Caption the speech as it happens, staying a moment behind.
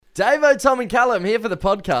Davo, Tom and Callum here for the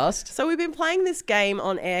podcast. So we've been playing this game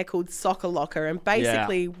on air called Soccer Locker, and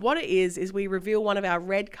basically what it is we reveal one of our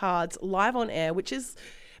red cards live on air, which is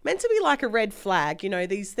meant to be like a red flag, you know,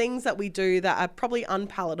 these things that we do that are probably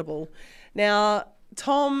unpalatable. Now,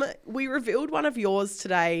 Tom, we revealed one of yours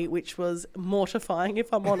today, which was mortifying,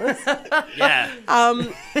 if I'm honest. Yeah.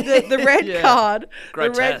 The red card.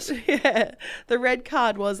 Grotesque. The red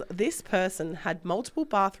card was this person had multiple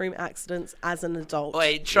bathroom accidents as an adult.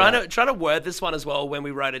 Wait, trying to word this one as well when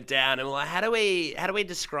we wrote it down, and we're like, how do we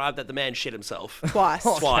describe that the man shit himself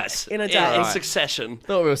Twice. In a day. in succession?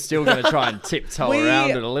 Thought we were still going to try and tiptoe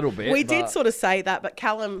around it a little bit. We did sort of say that, but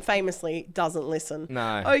Callum famously doesn't listen.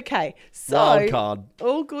 No. Okay, so Wild card.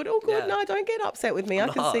 All good. Yeah. No, don't get upset with me. I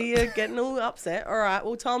can see you getting all upset. All right.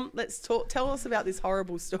 Well, Tom, let's talk. Tell us about this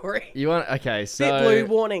horrible story. You want? Okay, so Bit blue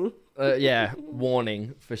warning. Yeah,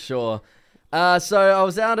 warning for sure. So I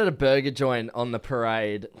was out at a burger joint on the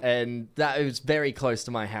parade, and that was very close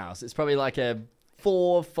to my house. It's probably like a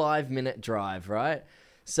 4-5 minute drive, right?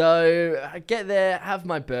 So I get there, have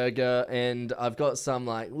my burger, and I've got some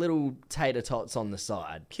like little tater tots on the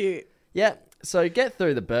side. Cute. Yeah. So get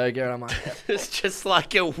through the burger, and I'm like, It's just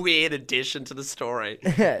like a weird addition to the story.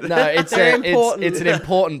 no, it's an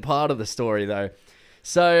important part of the story though.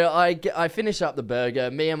 So I finish up the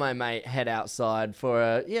burger. Me and my mate head outside for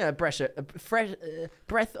a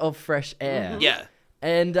breath of fresh air. Yeah.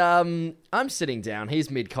 And I'm sitting down.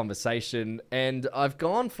 He's mid conversation, and I've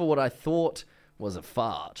gone for what I thought was a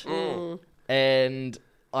fart, and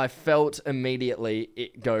I felt immediately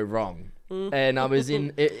it go wrong. And I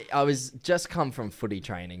was just come from footy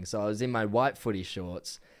training, so I was in my white footy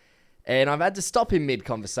shorts, and I've had to stop in mid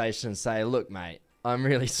conversation and say, "Look, mate, I'm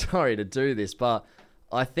really sorry to do this, but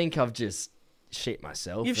I think I've just shit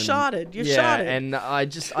myself." You've and, sharted. You've yeah, sharted. and I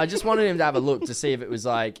just wanted him to have a look to see if it was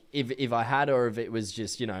like if I had, or if it was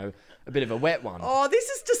just a bit of a wet one. Oh, this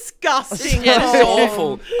is disgusting. Yeah, this is Tom.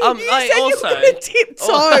 awful. You I said also you were going to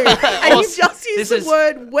tiptoe, and you just used this the is-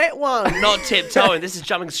 word wet one. not tiptoeing. This is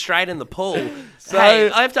jumping straight in the pool. So- Hey,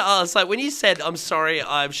 I have to ask, like, when you said, "I'm sorry,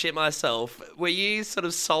 I've shit myself," were you sort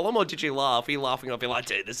of solemn, or did you laugh? Were you laughing off, being like,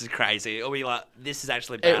 "Dude, this is crazy," or were you like, "This is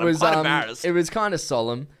actually bad"? I'm quite embarrassed. It was kind of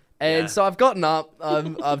solemn. And Yeah. so I've gotten up,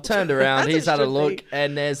 I've turned around, As it he's had a should look, be.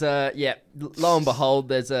 and there's lo and behold,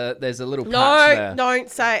 there's a little patch there. No,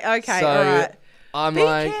 don't say. Okay, So all right. I'm Be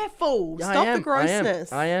like, careful. "Yeah, Stop I am, the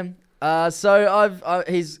grossness. I am. So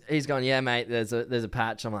he's gone, "Yeah, mate, there's a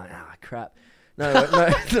patch." I'm like, "Ah, crap."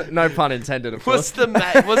 No pun intended, of course.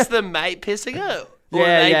 Was the mate pissing it? Or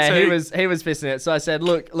Yeah, they he too- was pissing it. So I said,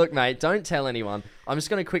 look, mate, don't tell anyone. I'm just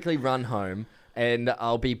going to quickly run home, and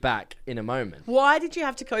I'll be back in a moment. Why did you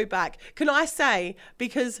have to go back? Can I say,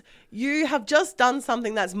 because you have just done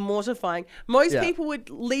something that's mortifying. Most Yeah. people would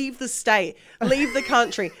leave the state, leave the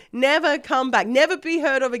country, never come back, never be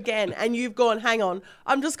heard of again. And you've gone, hang on,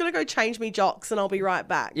 I'm just going to go change me jocks and I'll be right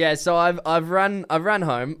back. Yeah, so I've run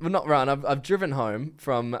home. Well, not run. I've driven home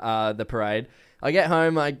from the parade. I get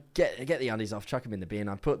home. I get the undies off, chuck them in the bin.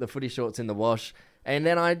 I put the footy shorts in the wash, and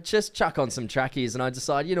then I just chuck on some trackies. And I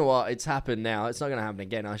decide, you know what? It's happened now. It's not going to happen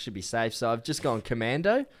again. I should be safe. So I've just gone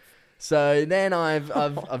commando. So then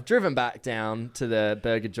I've driven back down to the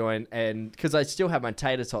burger joint, and because I still have my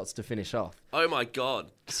tater tots to finish off. Oh my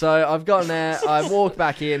god. So I've gotten there. I walked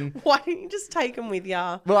back in. Why didn't you just take them with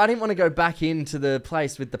ya? Well, I didn't want to go back into the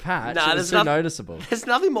place with the patch. Nah, it was there's too noticeable. There's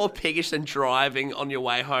nothing more piggish than driving on your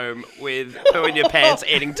way home with poo in your pants,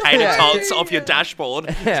 eating tater tots off your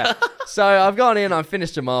dashboard. Yeah. So I've gone in, I've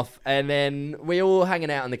finished them off, and then we all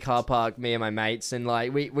hanging out in the car park, me and my mates, and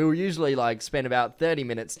like we will usually like spend about 30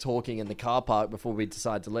 minutes talking in the car park before we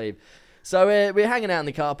decide to leave. So we're hanging out in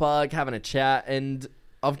the car park, having a chat, and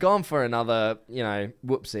I've gone for another,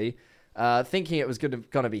 whoopsie, thinking it was going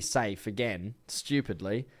to be safe again,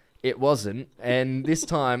 stupidly. It wasn't, and this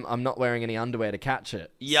time I'm not wearing any underwear to catch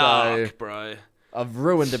it. Yuck, So bro. I've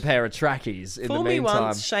ruined a pair of trackies in Fool the me meantime.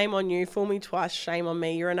 once, shame on you. Fool me twice, shame on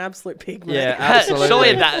me. You're an absolute pig, mate. Yeah, absolutely. Surely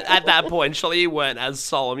at that point, surely you weren't as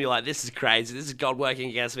solemn. You're like, this is crazy. This is God working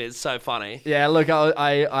against me. It's so funny. Yeah, look,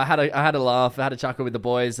 I had a laugh, I had a chuckle with the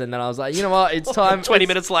boys, and then I was like, you know what, it's time. 20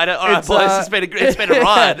 minutes later, all right, it's, boys, it's been a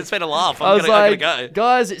ride. It's been a laugh. I'm gonna go.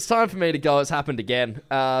 Guys, it's time for me to go. It's happened again.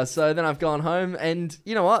 So then I've gone home, and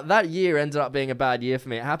you know what? That year ended up being a bad year for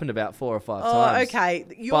me. It happened about 4 or 5 times. Okay.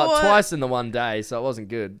 But twice in the one day, so it wasn't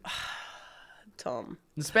good. Tom,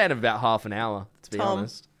 The span of about half an hour, to be Tom.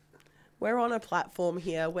 honest. we're on a platform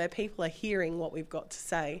here where people are hearing what we've got to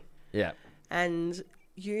say. Yeah. And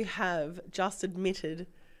you have just admitted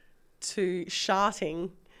to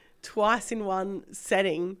sharting twice in one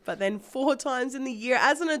setting, but then 4 times in the year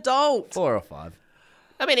as an adult. 4 or 5.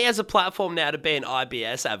 I mean, he has a platform now to be an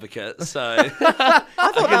IBS advocate, so I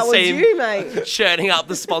thought that was you, mate. churning up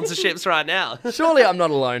the sponsorships right now. Surely I'm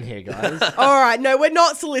not alone here, guys. All right, no, we're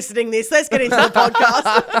not soliciting this. Let's get into the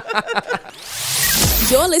podcast.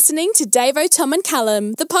 You're listening to Davo, Tom and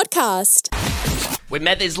Callum, the podcast. We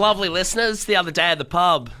met these lovely listeners the other day at the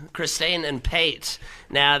pub, Christine and Pete.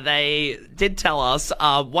 Now, they did tell us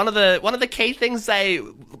one of the key things they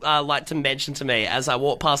like to mention to me as I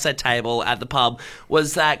walked past their table at the pub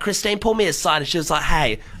was that Christine pulled me aside and she was like,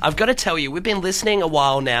 hey, I've got to tell you, we've been listening a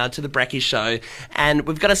while now to the Brecky Show, and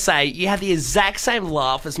we've got to say, you have the exact same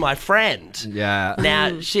laugh as my friend. Yeah.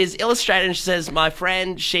 Now, she's illustrated and she says, my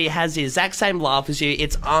friend, she has the exact same laugh as you.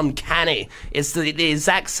 It's uncanny. It's the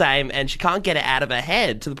exact same, and she can't get it out of her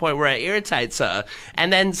head to the point where it irritates her.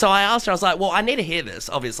 And then, so I asked her, I was like, well, I need to hear this.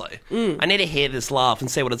 Obviously. I need to hear this laugh and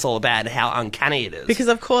see what it's all about and how uncanny it is. Because,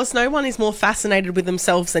 of course, no one is more fascinated with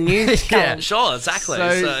themselves than you. Yeah, sure, exactly.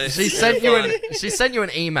 So she sent you an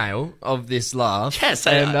email of this laugh. Yes,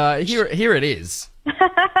 and here it is.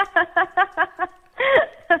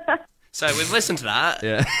 So we've listened to that,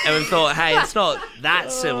 Yeah. and we've thought, hey, it's not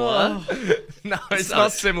that similar. No, it's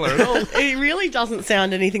not similar at all. It really doesn't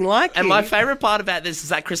sound anything like And you. my favourite part about this is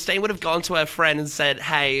that Christine would have gone to her friend and said,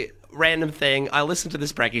 hey, random thing, I listened to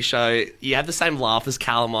this Brecky Show, you have the same laugh as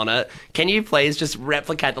Callum on it, can you please just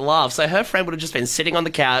replicate the laugh? So her friend would have just been sitting on the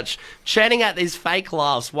couch, churning out these fake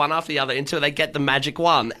laughs one after the other until they get the magic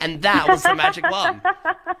one, and that was the magic one.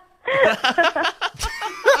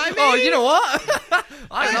 Oh, you know what?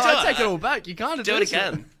 I take it. it all back. You can't Do it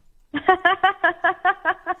again.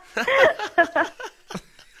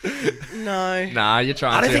 No. Nah, you're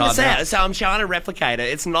trying I don't too think hard it's there, now. so I'm trying to replicate it.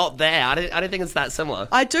 It's not there. I don't think it's that similar.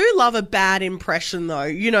 I do love a bad impression, though.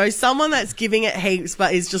 You know, someone that's giving it heaps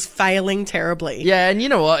but is just failing terribly. Yeah, and you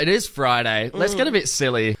know what? It is Friday. Let's get a bit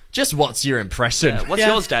silly. Just what's your impression? What's Yeah.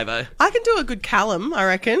 yours, Davo? I can do a good Callum, I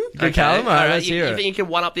reckon. Good Callum? All right, let's you, hear you it. think you can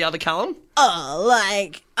one up the other Callum? Oh,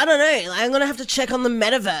 like, I don't know. Like, I'm going to have to check on the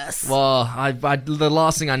metaverse. Well, the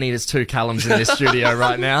last thing I need is two Callums in this studio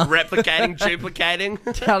right now. Replicating, duplicating.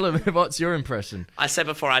 Callum, what's your impression? I said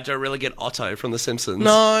before I do a really good Otto from The Simpsons.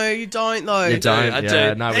 No, you don't, though. You don't? I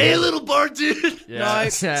Yeah, do. no, Hey, we- little bar dude. Yeah. No.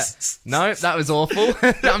 Yeah. No, that was awful.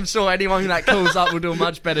 I'm sure anyone that calls up will do a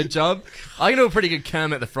much better job. I can do a pretty good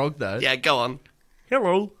Kermit the Frog, though. Yeah, go on.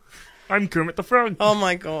 Hello, I'm Kermit the Frog. Oh,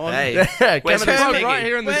 my God. Hey, Yeah, where's Kermit the Frog Piggy? right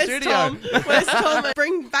here in the Where's studio. Tom? Where's Tom?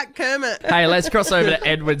 Bring back Kermit. Hey, let's cross over to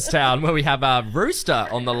Edwardstown where we have Rooster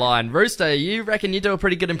on the line. Rooster, you reckon you do a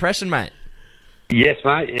pretty good impression, mate? Yes,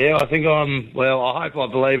 mate. Yeah, I think I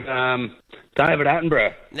believe David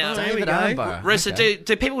Attenborough. Now, There we David go. Attenborough. Rooster, Okay.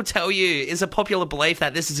 do people tell you, is a popular belief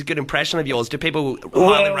that this is a good impression of yours? Do people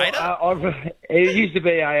highly rate it? It used to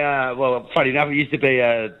be funny enough, it used to be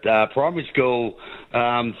a primary school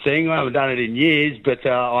thing. I haven't done it in years, but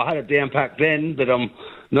I had it down packed then, but I'm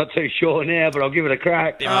not too sure now, but I'll give it a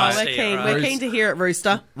crack. Yeah. Oh, Right, we're see, keen. right. We're keen to hear it,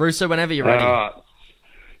 Rooster. Rooster, whenever you're ready.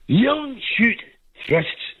 Young shoot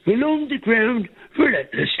thrusts along the ground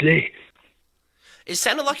relentlessly. It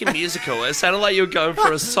sounded like a musical. It sounded like you were going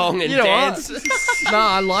for a song and You know dance. what? No,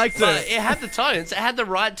 I liked But it. it had the tones. It had the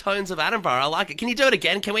right tones of Attenborough. I like it. Can you do it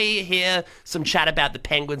again? Can we hear some chat about the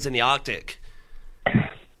penguins in the Arctic?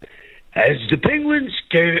 As the penguins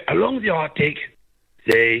go along the Arctic,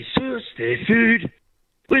 they source their food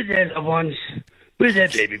with their loved ones, with their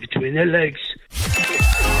baby between their legs.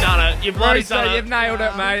 Done it. You've bloody Rooster, done you've it. nailed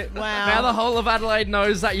it, mate. Wow. Now the whole of Adelaide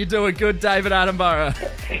knows that you do a good David Attenborough.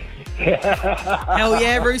 Hell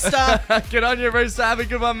yeah, Rooster. Good on you, Rooster. Have a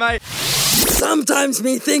good one, mate. Sometimes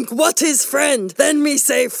me think, what is friend? Then me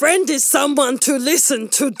say, friend is someone to listen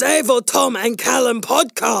to Dave or Tom and Callum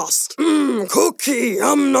podcast. Cookie,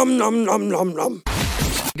 nom nom nom nom nom.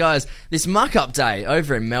 Guys, this muck-up day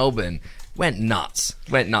over in Melbourne went nuts.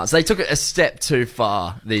 They took it a step too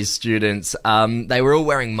far, these students. They were all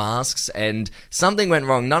wearing masks and something went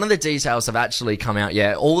wrong. None of the details have actually come out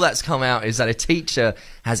yet. All that's come out is that a teacher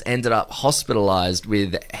has ended up hospitalised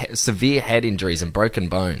with severe head injuries and broken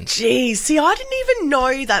bones. Jeez, see, I didn't even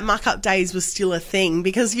know that muck-up days was still a thing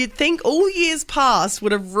because you'd think all years past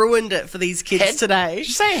would have ruined it for these kids today. Did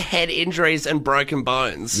you say head injuries and broken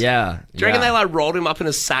bones? Yeah. Do you reckon they rolled him up in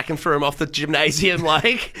a sack and threw him off the gymnasium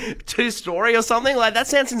 2-story or something? That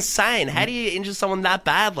sounds insane. How do you injure someone that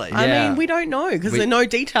badly? I Yeah. mean, we don't know because no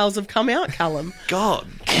details have come out, Callum. God.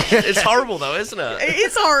 It's horrible, though, isn't it? It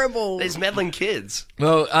is horrible. These meddling kids.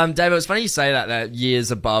 Well, David, it's funny you say that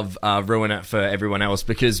years above ruin it for everyone else,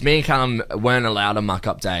 because me and Callum weren't allowed a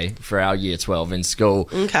muck-up day for our year 12 in school.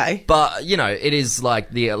 Okay. But, you know, it is like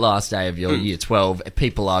the last day of your year 12.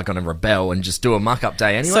 People are going to rebel and just do a muck-up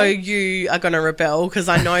day anyway. So you are going to rebel because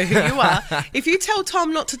I know who you are. If you tell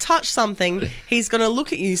Tom not to touch something, he's going to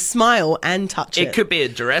look at you, smile, and touch it. It could be a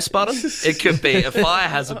duress button. It could be a fire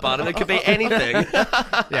hazard button. It could be anything.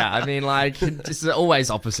 Yeah, I mean, like, it's always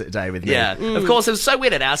opposite day with me. Yeah. Of course, it was so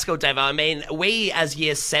weird at our school, Dave. I mean, we as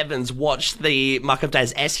year 7s watched the muck-up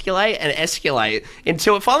days escalate and escalate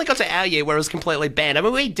until it finally got to our year where it was completely banned. I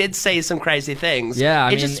mean, we did see some crazy things. Yeah,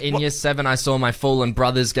 I mean, in year 7, I saw my fallen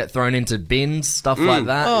brothers get thrown into bins, stuff like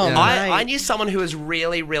that. Oh, yeah. I knew someone who was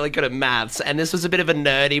really, really good at maths, and this was a bit of a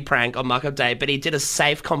nerdy prank on muck-up day, but he did a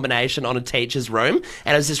safe combination on a teacher's room,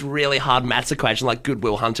 and it was this really hard maths equation, like Good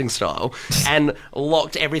Will Hunting style, and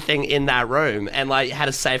locked everything in that room, and like had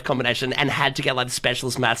a safe combination, and had to get like the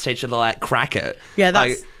specialist maths teacher to like crack it. Yeah,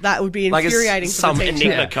 like, that would be infuriating for some the teacher.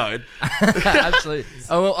 enigma code. Absolutely.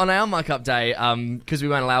 Oh, well, on our muck-up day, because we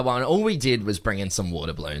weren't allowed one, all we did was bring in some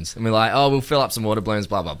water balloons. And we're like, oh, we'll fill up some water balloons,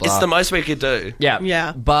 blah, blah, blah. It's the most we could do. Yeah.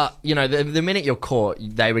 Yeah. But, you know, the minute you're caught,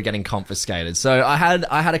 they were getting confiscated. So I had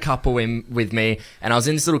a couple in with me, and I was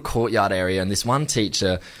in this little courtyard area, and this one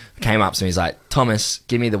teacher came up to me. He's like, Thomas,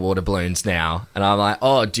 give me the water balloons now. And I'm like,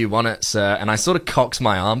 oh, do you want it, sir? And I sort of cocked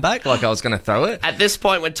my arm back like I was going to throw it. At this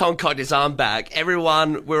point, when Tom cocked his arm back,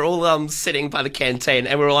 we're all sitting by the canteen,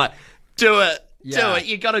 and we were like, do it. Yeah. Do it.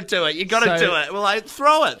 You got to do it. You got to So- do it. We're like,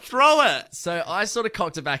 throw it. Throw it. So I sort of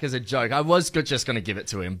cocked it back as a joke. I was just going to give it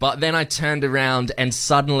to him. But then I turned around and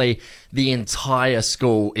suddenly the entire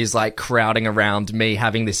school is like crowding around me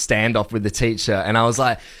having this standoff with the teacher. And I was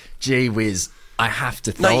like, gee whiz, I have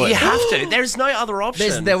to throw No, it. you have to. There's no other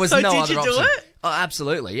option. There was So no did other you do option. it? Oh,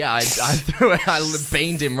 absolutely. Yeah, I threw it. I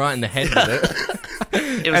beamed him right in the head with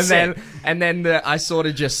it. It was sick. And then I sort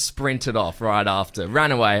of just sprinted off right after,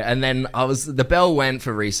 ran away, and then the bell went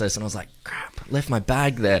for recess, and I was like, crap, I left my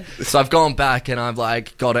bag there. So I've gone back, and I've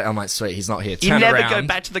like got it. I'm like, sweet, he's not here. You Turn never around. go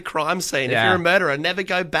back to the crime scene. If Yeah. you're a murderer, never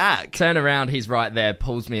go back. Turn around, he's right there,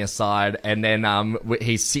 pulls me aside, and then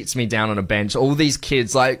he sits me down on a bench. All these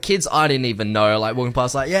kids I didn't even know, like walking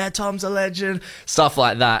past, like, yeah, Tom's a legend, stuff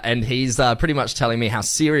like that. And he's pretty much telling me how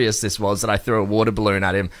serious this was, that I threw a water balloon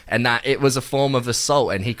at him, and that it was a form of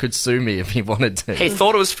assault, and he could sue me if he wanted to. He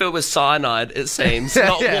thought it was filled with cyanide, it seems,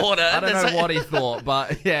 not Yeah. water. I don't know what he thought,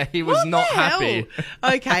 but yeah, he was not the happy.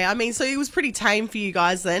 hell? Okay, I mean, so it was pretty tame for you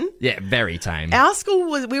guys then. Yeah, very tame. Our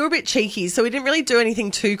school we were a bit cheeky, so we didn't really do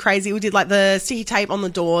anything too crazy. We did like the sticky tape on the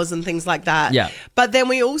doors and things like that. Yeah. But then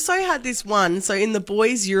we also had this one, so in the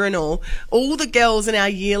boys' urinal, all the girls in our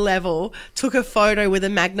year level took a photo with a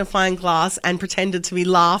magnifying glass and pretended to be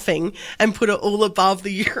laughing and put it all above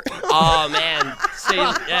the urinal. Oh, man. See,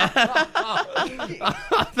 yeah.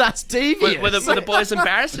 That's devious. Were the boys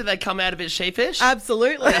embarrassed? Did they come out a bit sheepish?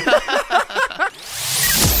 Absolutely.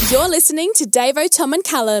 You're listening to Davo, Tom and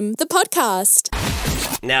Callum, the podcast.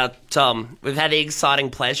 Now, Tom, we've had the exciting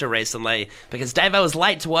pleasure recently because Davo was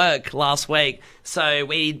late to work last week. So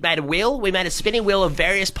we made a wheel. We made a spinning wheel of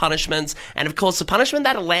various punishments. And, of course, the punishment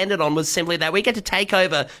that it landed on was simply that we get to take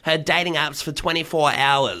over her dating apps for 24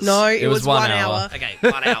 hours. No, it was was 1 1 hour. hour. Okay,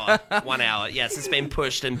 1 hour. 1 hour. Yes, it's been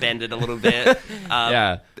pushed and bended a little bit.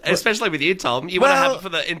 Yeah. Especially with you, Tom. You want to Well,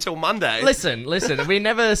 have it until Monday. Listen, we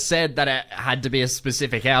never said that it had to be a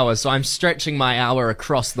specific hour, so I'm stretching my hour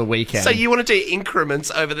across the weekend. So you want to do increments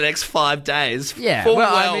over the next 5 days? Yeah, Full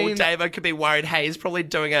well, well, I mean- Davo could be worried, hey, he's probably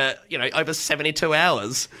doing over 72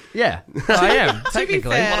 hours. Yeah, I am, To be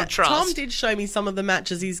technically. fair, lot of trust. Tom did show me some of the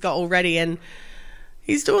matches he's got already, and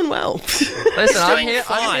he's doing well. Listen, I'm doing here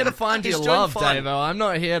fine. to find He's your doing love, fine. Davo. I'm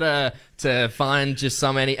not here to find just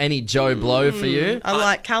any Joe Blow for you.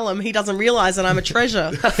 Unlike Callum, he doesn't realise that I'm a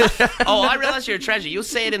treasure. Oh, I realise you're a treasure. You'll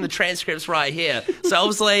see it in the transcripts right here. So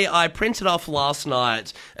obviously, I printed off last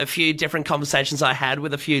night a few different conversations I had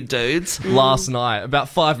with a few dudes. Last night, about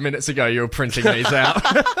 5 minutes ago, you were printing these out.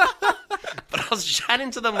 But I was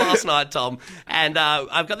chatting to them last night, Tom, and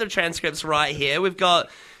I've got the transcripts right here. We've got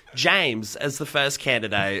James as the first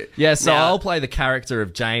candidate. Yeah, so Now- I'll play the character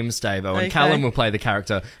of James, Davo, and Okay. Callum will play the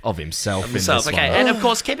character of himself in himself. this Okay, one. and of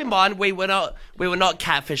course, keep in mind we were not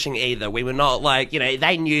catfishing either. We were not like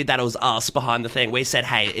they knew that it was us behind the thing. We said,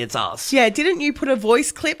 hey, it's us. Yeah, didn't you put a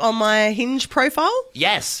voice clip on my Hinge profile?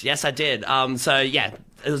 Yes, I did. So yeah.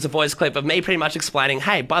 It was a voice clip of me pretty much explaining,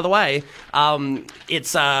 hey, by the way,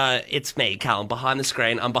 it's me, Callum, behind the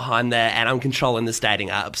screen. I'm behind there, and I'm controlling this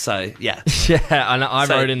dating app. So, yeah. Yeah, and I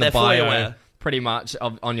So wrote in the they're fully bio, aware. pretty much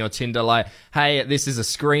on your Tinder, like, hey, this is a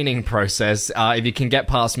screening process. If you can get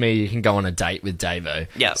past me, you can go on a date with Davo.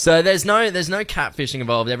 Yeah. So there's no catfishing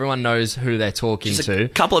involved. Everyone knows who they're talking Just to. a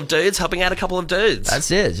couple of dudes helping out a couple of dudes. That's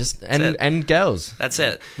it. And girls. That's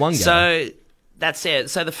it. One girl. So that's it.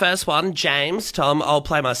 So the first one, James, Tom, I'll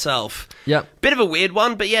play myself. Yep. Bit of a weird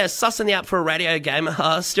one, but yeah, sussing the app for a radio game.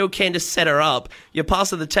 Still keen to set her up. You're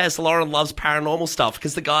passing the test. Lauren loves paranormal stuff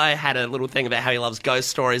because the guy had a little thing about how he loves ghost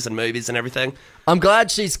stories and movies and everything. I'm glad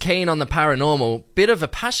she's keen on the paranormal. Bit of a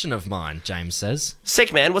passion of mine, James says.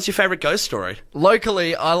 Sick, man. What's your favourite ghost story?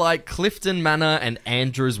 Locally, I like Clifton Manor and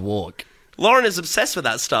Andrews Walk. Lauren is obsessed with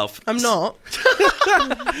that stuff. I'm not.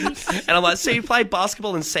 And I'm like, so you play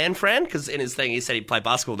basketball in San Fran? Because in his thing, he said he'd play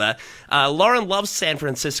basketball there. Lauren loves San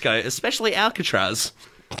Francisco, especially Alcatraz.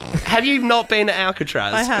 Have you not been to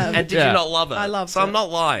Alcatraz? I have. And did Yeah. you not love it? I loved So it. I'm not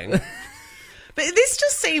lying. But this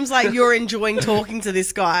just seems like you're enjoying talking to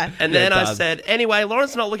this guy. And then Yeah, it I does. said, anyway,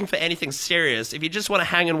 Lauren's not looking for anything serious. If you just want to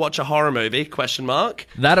hang and watch a horror movie, ?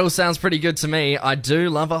 That all sounds pretty good to me. I do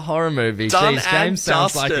love a horror movie. Done Jeez, and James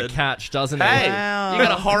sounds like a dusted. catch, doesn't Hey, he? Wow. you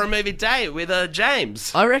got a horror movie date with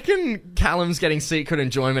James. I reckon Callum's getting secret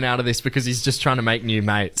enjoyment out of this because he's just trying to make new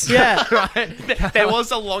mates. Yeah. Right? There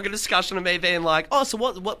was a longer discussion of me being like, oh, so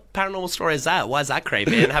what paranormal story is that? Why is that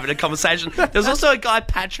creepy? And having a conversation. There was also a guy,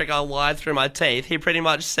 Patrick, I lied through my teeth. He pretty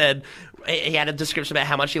much said, he had a description about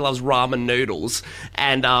how much he loves ramen noodles.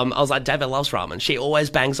 And I was like, David loves ramen. She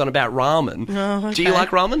always bangs on about ramen. Oh, okay. Do you like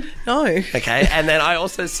ramen? No. Okay, and then I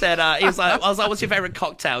also said, I was like, what's your favourite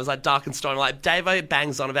cocktail? It was like dark and stormy. Like, Davo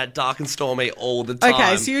bangs on about dark and stormy all the time.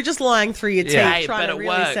 Okay, so you're just lying through your teeth, Hey, trying but to it really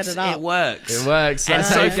works. set it up. It works. It works. And That's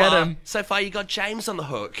how so you get far, him. so far, you got James on the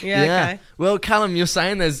hook. Yeah, okay. Well, Callum, you're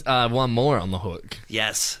saying there's one more on the hook.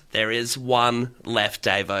 Yes, there is one left,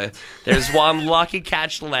 Davo. There's one lucky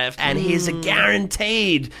catch left, and here's a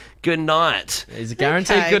guaranteed good night. He's a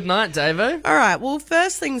guaranteed Okay. good night, Davo. All right, well,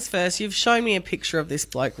 first things first, you've shown me a picture of this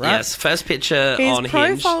bloke, right? Yes, first picture His on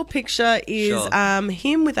Hinge. profile picture is Sure.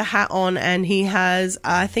 him with a hat on, and he has,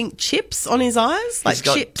 I think, chips on his eyes, like He's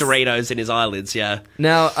got chips. Doritos in his eyelids, yeah.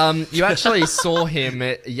 Now, you actually saw him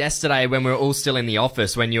yesterday when we were all still in the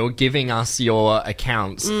office when you were giving us your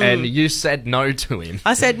accounts, and you said no to him.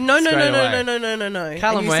 I said no. Straight away. And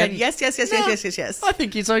Callum you went, said yes. I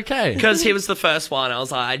think he's okay. Because he was the first one. I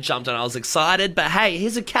was like, I jumped and I was excited. But hey,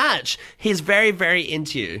 here's a catch. He's very, very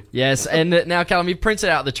into you. Yes, and now, Callum, you've printed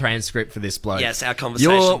out the transcript for this bloke. Yes, our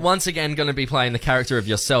conversation. You're once again going to be playing the character of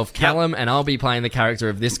yourself, Callum, and I'll be playing the character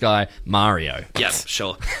of this guy, Mario. Yep,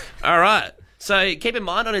 sure. All right. So keep in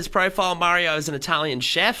mind on his profile, Mario is an Italian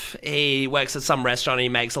chef. He works at some restaurant. He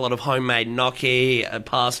makes a lot of homemade gnocchi,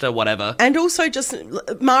 pasta, whatever. And also, just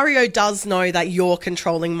Mario does know that you're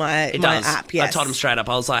controlling my Does. app. Yes, I told him straight up.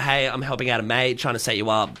 I was like, "Hey, I'm helping out a mate, trying to set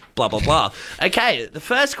you up." Blah blah blah. Okay, the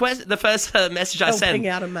first message I sent. Helping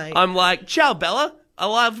out a mate. I'm like, "Ciao, Bella. I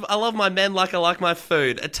love my men like I like my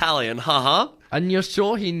food. Italian, haha." And you're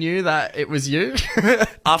sure he knew that it was you?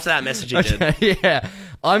 After that message, he did. Okay, yeah.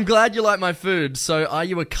 I'm glad you like my food. So, are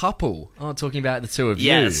you a couple? Oh, talking about the two of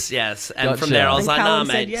Yes, you. yes. And Gotcha. from there, I was And like, Callum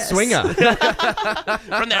 "Nah, said mate." yes. Swinger.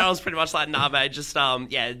 From there, I was pretty much like, "Nah, mate. Just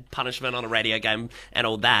punishment on a radio game and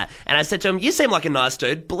all that." And I said to him, "You seem like a nice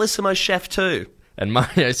dude. Bellissimo chef too." And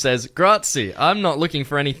Mario says, Grazie, I'm not looking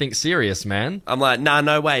for anything serious, man. I'm like, "Nah,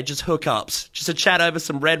 no way. Just hookups. Just a chat over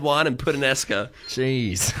some red wine and puttanesca."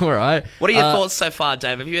 Jeez. All right. What are your thoughts so far,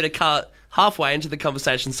 Dave? Have you had a cut halfway into the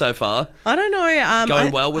conversation so far? I don't know.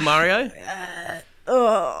 Going well with Mario?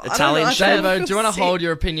 Italian I chef? Davo, feel do you want to sick. hold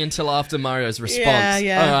your opinion till after Mario's response?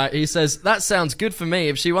 Yeah. All right. He says, that sounds good for me.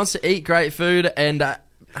 If she wants to eat great food and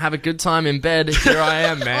have a good time in bed, here I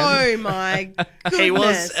am, man. Oh my goodness! He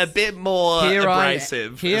was a bit more Here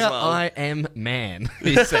abrasive Here as well. I am, man,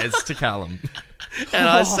 he says to Callum. And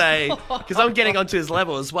I say, because I'm getting onto his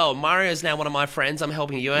level as well. Mario's now one of my friends. I'm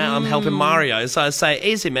helping you out. I'm helping Mario. So I say,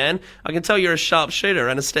 easy, man. I can tell you're a sharp shooter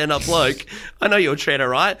and a stand-up bloke. I know you'll treat her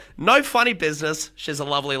right. No funny business. She's a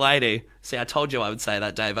lovely lady. See, I told you I would say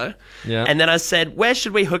that, Davo. Yeah. And then I said, where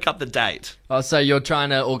should we hook up the date? Oh, so you're trying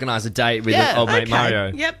to organise a date with Yeah, old mate Okay.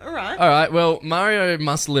 Mario. Yep. All right. All right, well, Mario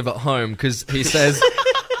must live at home because he says,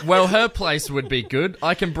 well, her place would be good.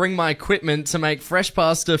 I can bring my equipment to make fresh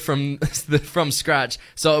pasta from scratch.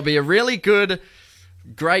 So it'll be a really good,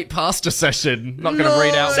 great pasta session. Not going to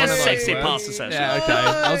read out one of those Sexy words. pasta session. Yeah, okay.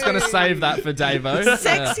 I was going to save that for Davo.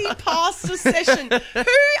 Sexy pasta session. Who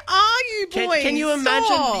are you, boys? Can you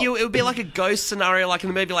imagine? It would be like a ghost scenario, like in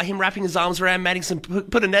the movie, like him wrapping his arms around, making some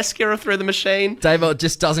puttanesca through the machine. Davo, it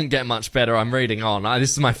just doesn't get much better. I'm reading on. This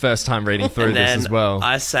is my first time reading through And this then as well.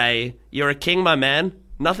 I say, you're a king, my man.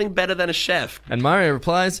 Nothing better than a chef. And Mario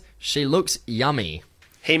replies, she looks yummy.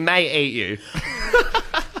 He may eat you.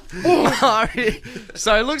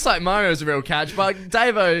 So it looks like Mario's a real catch, but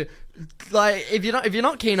Davo, like if you're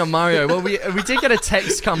not keen on Mario, well we did get a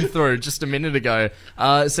text come through just a minute ago.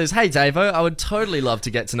 It says, "Hey Davo, I would totally love to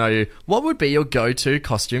get to know you. What would be your go-to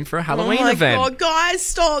costume for a Halloween event?" Oh my god, guys,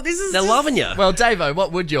 stop! This is They're loving you. Well, Davo,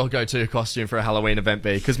 what would your go-to costume for a Halloween event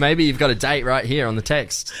be? Because maybe you've got a date right here on the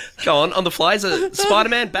text. Go on the fly. Is it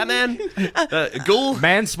Spider-Man, Batman, Ghoul?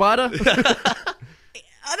 Man spider.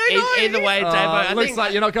 I don't know. Either way, Davo, I looks think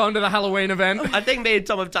like you're not going to the Halloween event. I think me and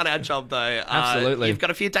Tom have done our job, though. Absolutely. You've got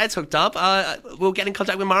a few dates hooked up. We'll get in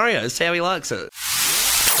contact with Mario, see how he likes it.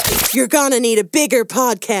 You're gonna need a bigger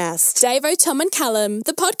podcast. Davo, Tom and Callum,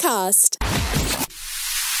 the podcast.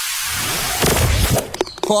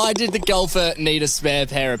 Why did the golfer need a spare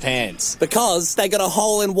pair of pants? Because they got a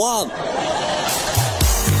hole in one.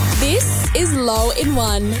 This is Low in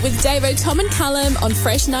One with Davo, Tom and Callum on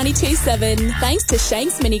Fresh 92.7, thanks to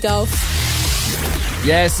Shanks Mini Golf.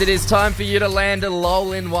 Yes, it is time for you to land a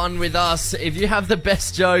lol in one with us. If you have the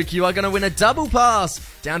best joke, you are going to win a double pass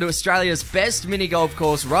down to Australia's best mini golf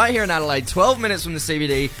course right here in Adelaide, 12 minutes from the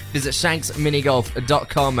CBD. Visit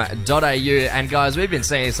shanksminigolf.com.au. And guys, we've been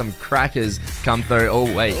seeing some crackers come through all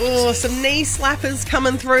week. Oh, some knee slappers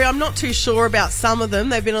coming through. I'm not too sure about some of them.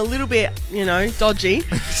 They've been a little bit, dodgy.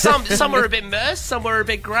 Some were a bit merce, some were a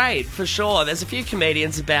bit great, for sure. There's a few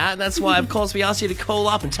comedians about, and that's why, of course, we asked you to call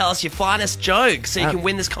up and tell us your finest joke so you can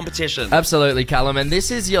win this competition. Absolutely, Callum. And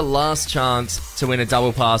this is your last chance to win a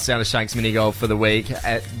double pass down to Shanks Mini Golf for the week.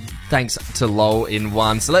 Thanks to LOL in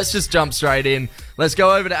one. So let's just jump straight in. Let's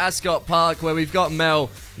go over to Ascot Park where we've got Mel.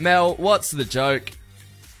 Mel, what's the joke?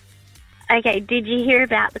 Okay, did you hear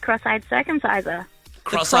about the cross-eyed circumciser?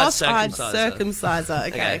 Cross-eyed circumciser.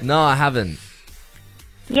 Okay. No, I haven't.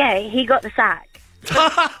 Yeah, he got the sack.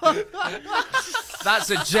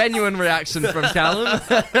 That's a genuine reaction from Callum.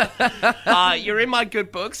 You're in my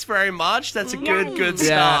good books very much. That's a good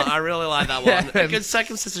start. I really like that one. A good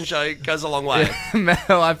circumcision joke goes a long way. Mel,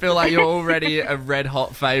 I feel like you're already a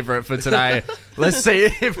red-hot favourite for today. Let's see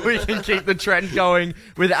if we can keep the trend going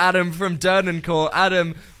with Adam from Dernancourt.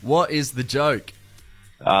 Adam, what is the joke?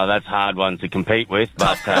 That's a hard one to compete with,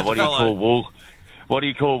 but what do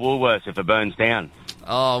you call Woolworths if it burns down?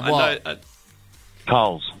 Oh, what?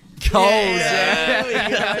 Coals.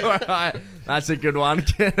 Yeah. All right. That's a good one.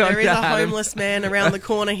 There is a homeless man around the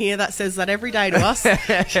corner here that says that every day to us.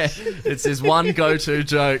 It's his one go-to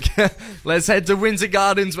joke. Let's head to Windsor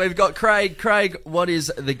Gardens. We've got Craig. Craig, what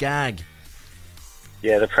is the gag?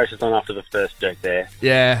 Yeah, the pressure's on after the first joke there.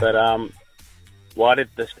 Yeah. But why did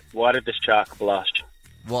the shark blush?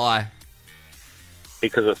 Why?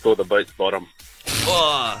 Because it saw the boat's bottom.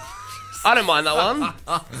 Oh. I don't mind that one. Not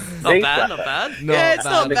bad. Yeah, it's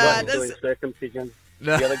not bad. The doing circumcision.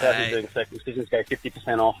 The other guys doing circumcisions go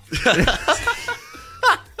 50% off.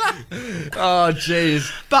 Oh,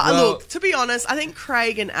 jeez. But look, to be honest, I think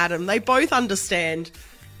Craig and Adam, they both understand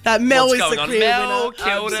that Mel is the clear Mel winner.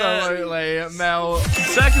 Killed Absolutely, Mel.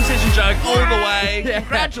 Circumcision joke all the way. Yeah.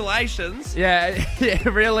 Congratulations. Yeah,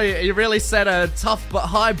 you really set a tough but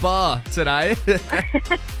high bar today.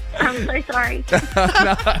 I'm so sorry.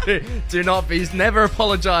 No, do not be. Never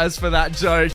apologise for that joke.